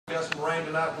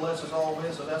tonight bless us all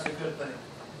with, so that's a good thing.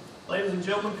 Ladies and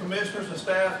gentlemen, commissioners and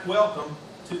staff, welcome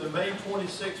to the May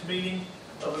 26th meeting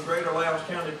of the Greater Lowndes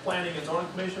County Planning and Zoning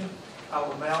Commission. I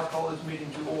will now call this meeting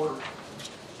to order.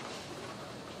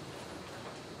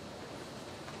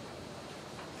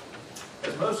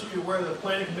 As most of you are aware, the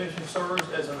Planning Commission serves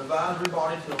as an advisory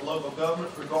body to the local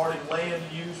government regarding land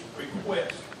use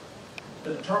requests.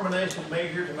 The determination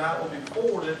made here tonight will be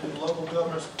forwarded to the local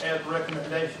governments as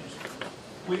recommendations.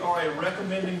 We are a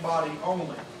recommending body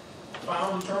only.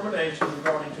 Final determination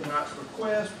regarding tonight's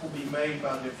request will be made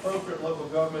by the appropriate local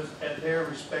governments at their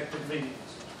respective meetings.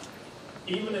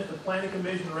 Even if the Planning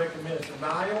Commission recommends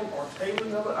denial or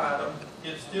tabling of an item,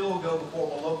 it still will go before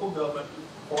the local government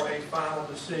for a final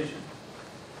decision.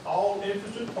 All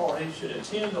interested parties should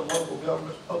attend the local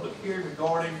government's public hearing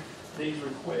regarding these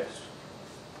requests.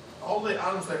 All the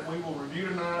items that we will review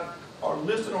tonight are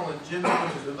listed on the agenda,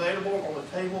 which is available on the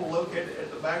table located at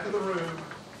the back of the room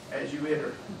as you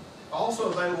enter.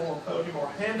 Also available on the podium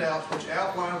are handouts which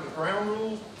outline the ground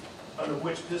rules under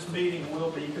which this meeting will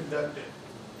be conducted.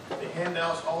 The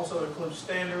handouts also include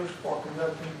standards for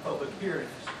conducting public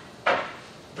hearings.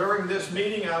 During this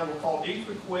meeting, I will call each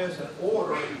request in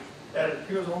order that it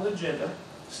appears on the agenda.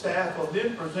 Staff will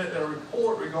then present their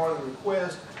report regarding the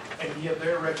request and give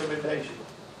their recommendation.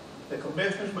 The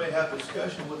commissioners may have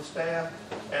discussion with staff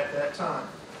at that time.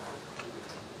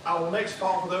 I will next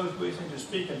call for those wishing to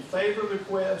speak in favor of the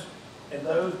request and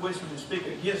those wishing to speak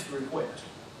against the request.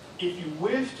 If you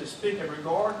wish to speak in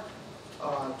regard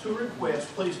to a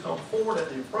request, please come forward at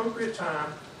the appropriate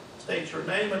time, state your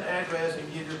name and address,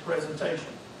 and give your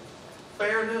presentation.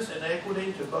 Fairness and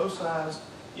equity to both sides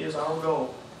is our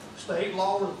goal. State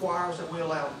law requires that we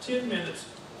allow 10 minutes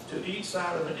to each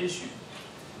side of an issue.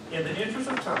 In the interest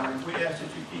of time, we ask that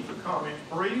you keep your comments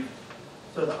brief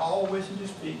so that all wishing to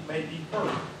speak may be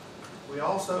heard. We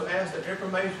also ask that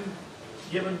information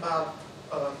given by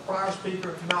prior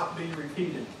speaker not be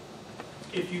repeated.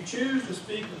 If you choose to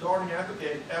speak regarding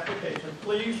application,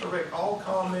 please direct all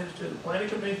comments to the Planning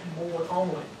Commission board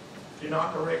only. Do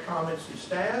not direct comments to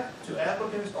staff, to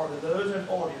applicants, or to those in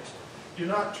audience. Do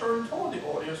not turn toward the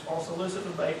audience or solicit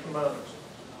debate from others.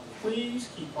 Please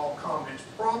keep all comments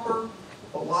proper,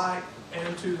 polite,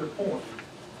 and to the point.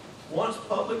 Once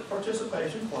public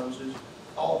participation closes,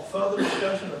 all further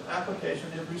discussion of application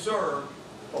is reserved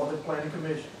for the Planning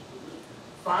Commission.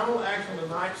 Final action of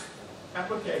tonight's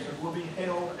application will be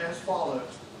held as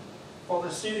follows. For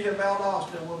the City of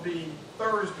Valdosta will be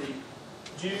Thursday,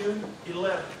 June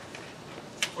 11th.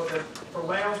 For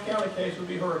Lowndes County case will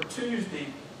be heard Tuesday,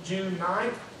 June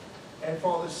 9th. And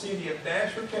for the City of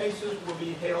Nashville cases will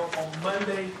be held on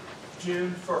Monday,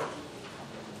 June 1st.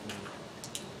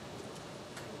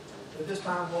 At this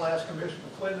time, we'll ask Commissioner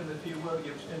Clinton, if he will,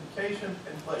 give us an invocation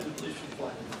and pledge allegiance to the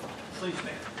flag. Please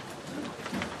stand.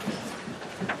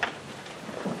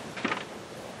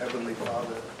 Heavenly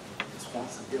Father,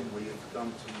 once again we have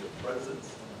come to your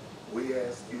presence. We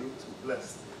ask you to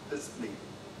bless this meeting.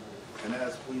 And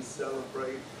as we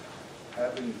celebrate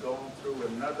having gone through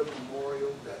another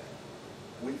Memorial Day,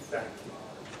 we thank you.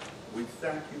 We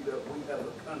thank you that we have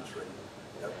a country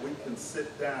that we can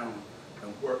sit down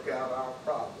and work out our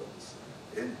problems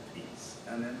in peace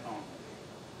and in harmony.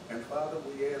 And Father,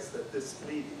 we ask that this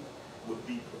meeting would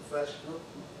be professional,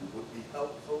 would be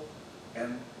helpful,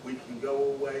 and we can go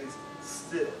away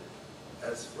still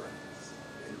as friends.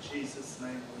 In Jesus'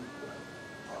 name we pray.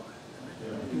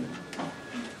 Amen.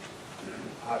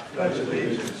 I pledge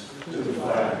allegiance to the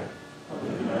flag